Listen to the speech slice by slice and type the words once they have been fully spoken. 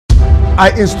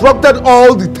I instructed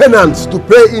all the tenants to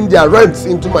pay in their rents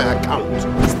into my account.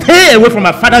 Stay away from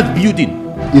my father's building.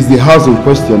 Is the house in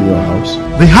question your house?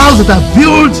 The house that I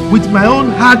built with my own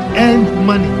hard-earned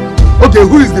money. Okay,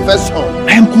 who is the first son?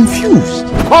 I am confused.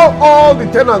 Call all the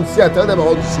tenants here, tell them I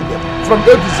want to see them. From A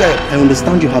to Z. I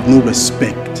understand you have no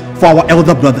respect for our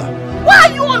elder brother. Why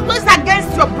are you always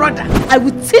against your brother? I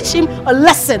will teach him a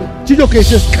lesson. Chijoke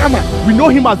is a scammer. We know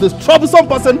him as the troublesome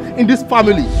person in this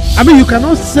family. I mean, you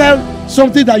cannot sell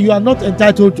something that you are not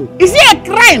entitled to. Is it a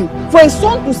crime for a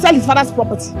son to sell his father's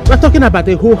property? We're talking about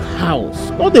a whole house,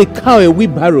 not a cow, a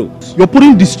wheelbarrow. You're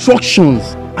putting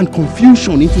destructions and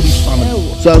confusion into this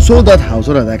family. So I sold that house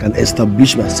so that I can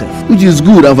establish myself, which is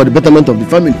good and for the betterment of the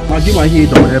family.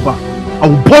 I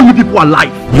will burn you people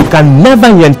alive. You can never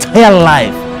in your entire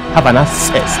life have an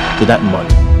access to that money.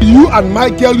 You and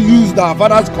Michael used our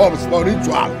father's corpse for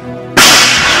ritual.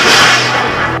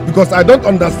 Because I don't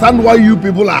understand why you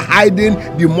people are hiding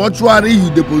the mortuary you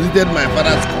deposited my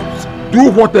father's corpse. Do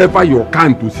whatever you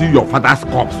can to see your father's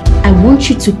corpse. I want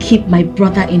you to keep my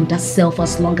brother in that cell for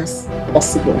as long as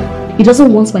possible. He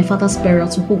doesn't want my father's burial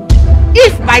to hold.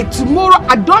 If by tomorrow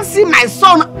I don't see my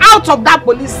son out of that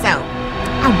police cell,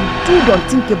 I will do the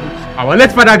unthinkable. Our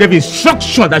late father gave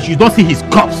instruction that you don't see his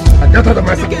corpse. Get out of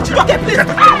my cell.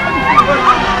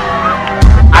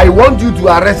 I want you to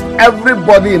arrest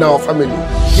everybody in our family.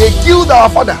 They killed our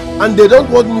father and they don't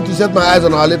want me to set my eyes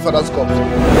on our late father's corpse.